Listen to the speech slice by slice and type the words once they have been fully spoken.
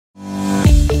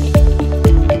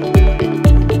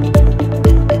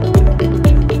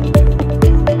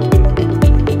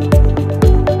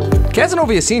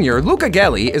Cazenovia senior Luka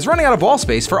Galle is running out of wall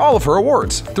space for all of her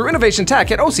awards through Innovation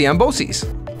Tech at OCM BOCES.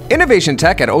 Innovation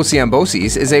Tech at OCM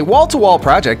BOCES is a wall-to-wall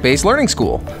project-based learning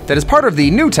school that is part of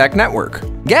the New Tech Network.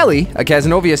 Galle, a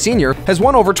Cazenovia senior, has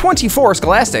won over 24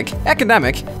 scholastic,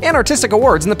 academic, and artistic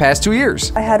awards in the past 2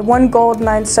 years. I had 1 gold,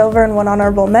 9 silver, and 1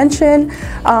 honorable mention.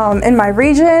 In my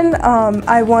region,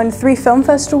 I won 3 Film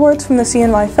Fest awards from the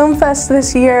CNY Film Fest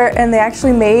this year, and they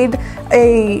actually made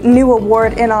a new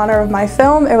award in honor of my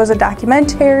film. It was a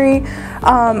documentary.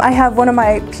 I have one of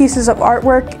my pieces of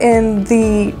artwork in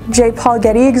the J. Paul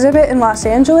Getty exhibit in Los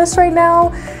Angeles right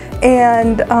now.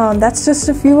 And that's just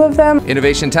a few of them.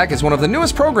 Innovation Tech is one of the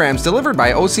newest programs delivered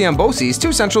by OCM BOCES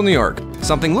to Central New York,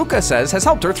 something Luka says has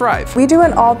helped her thrive. We do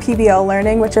an all PBL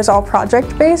learning, which is all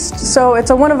project-based, so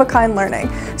it's a one-of-a-kind learning.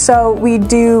 So we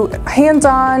do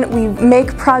hands-on, we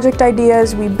make project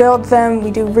ideas, we build them,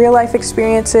 we do real-life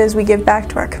experiences, we give back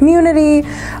to our community.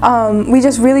 We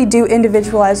just really do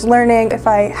individualized learning. If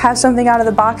I have something out of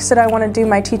the box that I want to do,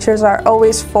 my teachers are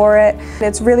always for it.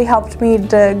 It's really helped me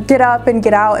to get up and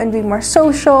get out and be more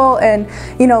social and,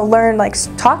 you know, learn like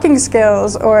talking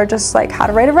skills or just like how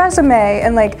to write a resume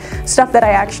and like stuff that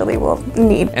I actually will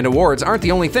need. And awards aren't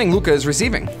the only thing Luka is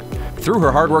receiving. Through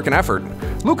her hard work and effort,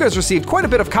 Luka has received quite a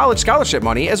bit of college scholarship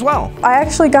money as well. I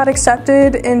actually got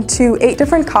accepted into 8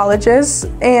 different colleges,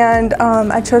 and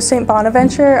I chose St.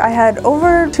 Bonaventure. I had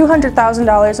over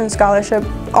 $200,000 in scholarship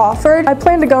offered. I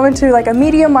plan to go into like a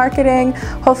media marketing,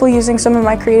 hopefully using some of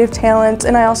my creative talents,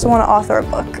 and I also want to author a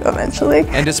book eventually.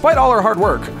 And despite all her hard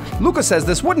work, Luka says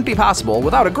this wouldn't be possible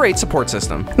without a great support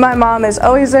system. My mom is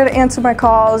always there to answer my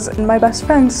calls, and my best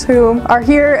friends who are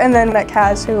here and then at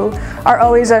Caz who are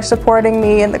always there supporting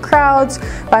me in the crowds,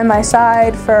 by my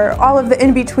side for all of the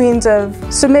in-betweens of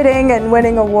submitting and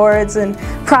winning awards and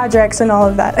projects and all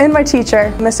of that. And my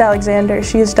teacher, Miss Alexander,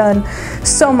 she has done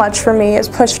so much for me, has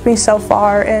pushed me so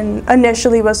far, and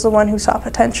initially was the one who saw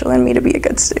potential in me to be a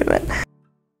good student.